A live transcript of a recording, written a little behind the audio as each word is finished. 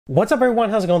What's up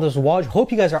everyone, how's it going? This is Waj.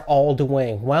 Hope you guys are all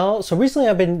doing well. So recently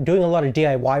I've been doing a lot of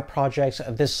DIY projects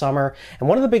this summer, and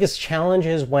one of the biggest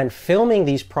challenges when filming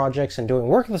these projects and doing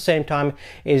work at the same time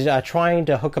is trying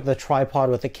to hook up the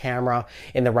tripod with the camera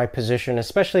in the right position,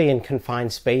 especially in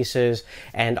confined spaces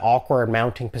and awkward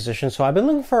mounting positions. So I've been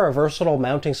looking for a versatile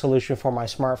mounting solution for my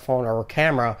smartphone or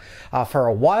camera for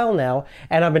a while now,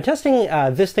 and I've been testing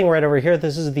this thing right over here.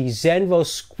 This is the Xenvo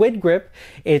SquidGrip.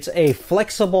 It's a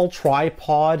flexible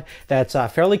tripod that's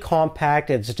fairly compact.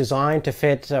 It's designed to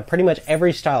fit pretty much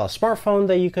every style of smartphone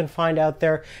that you can find out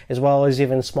there, as well as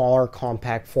even smaller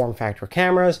compact form factor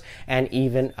cameras and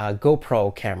even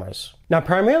GoPro cameras. Now,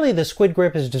 primarily the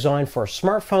SquidGrip is designed for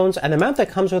smartphones, and the mount that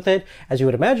comes with it, as you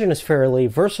would imagine, is fairly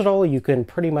versatile. You can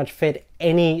pretty much fit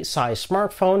any size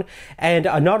smartphone, and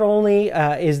not only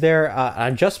is there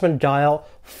an adjustment dial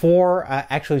for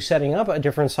actually setting up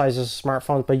different sizes of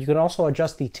smartphones, but you can also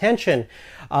adjust the tension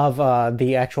of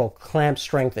the actual clamp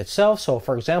strength itself. So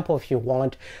for example, if you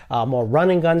want a more run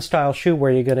and gun style shoot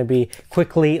where you're going to be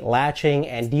quickly latching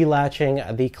and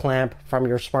delatching the clamp from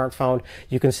your smartphone,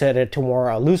 you can set it to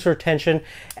more looser tension.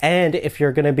 And if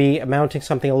you're going to be mounting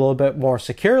something a little bit more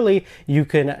securely, you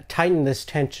can tighten this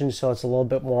tension so it's a little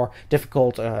bit more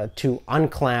difficult to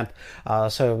unclamp.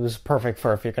 So it was perfect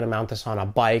for if you're going to mount this on a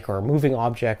bike or a moving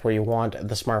object where you want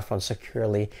the smartphone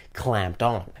securely clamped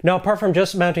on. Now, apart from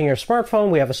just mounting your smartphone,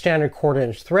 we have a standard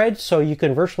 1/4" thread, so you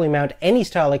can virtually mount any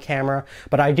style of camera,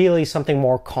 but ideally something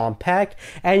more compact.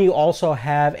 And you also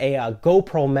have a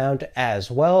GoPro mount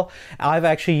as well. I've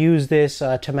actually used this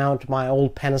to mount my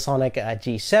old Panasonic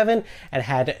G7 and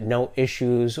had no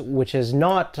issues, which is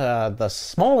not the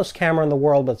smallest camera in the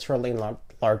world, but certainly not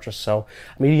largest, so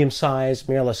medium-sized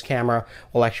mirrorless camera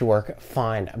will actually work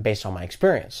fine based on my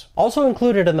experience. Also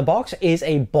included in the box is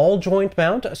a ball joint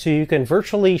mount, so you can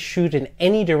virtually shoot in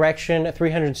any direction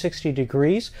 360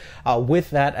 degrees with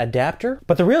that adapter.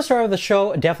 But the real star of the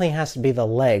show definitely has to be the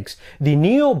legs. The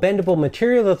neo-bendable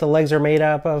material that the legs are made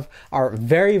up of are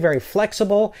very, very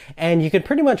flexible, and you can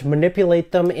pretty much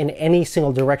manipulate them in any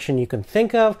single direction you can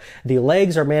think of. The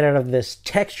legs are made out of this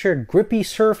textured, grippy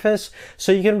surface,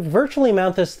 so you can virtually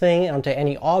mount this thing onto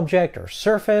any object or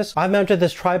surface. I've mounted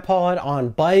this tripod on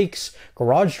bikes,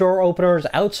 garage door openers,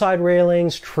 outside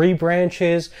railings, tree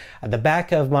branches, the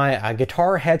back of my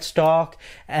guitar headstock.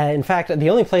 In fact, the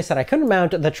only place that I couldn't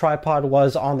mount the tripod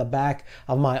was on the back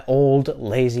of my old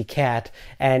lazy cat.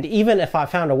 And even if I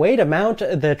found a way to mount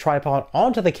the tripod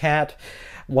onto the cat,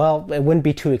 well, it wouldn't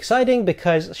be too exciting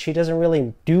because she doesn't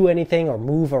really do anything or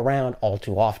move around all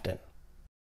too often.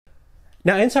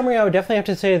 Now, in summary, I would definitely have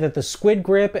to say that the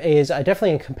SquidGrip is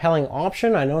definitely a compelling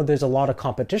option. I know there's a lot of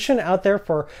competition out there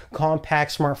for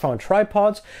compact smartphone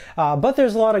tripods, but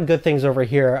there's a lot of good things over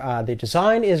here. The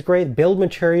design is great, build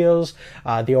materials,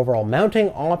 the overall mounting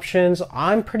options.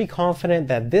 I'm pretty confident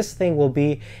that this thing will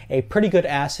be a pretty good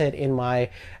asset in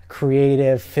my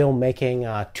creative filmmaking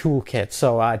toolkit.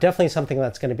 So definitely something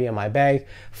that's going to be in my bag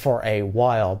for a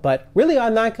while. But really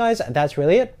on that, guys, that's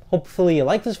really it. Hopefully you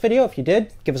liked this video. If you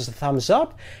did, give us a thumbs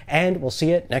up, and we'll see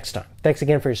you next time. Thanks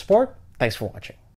again for your support. Thanks for watching.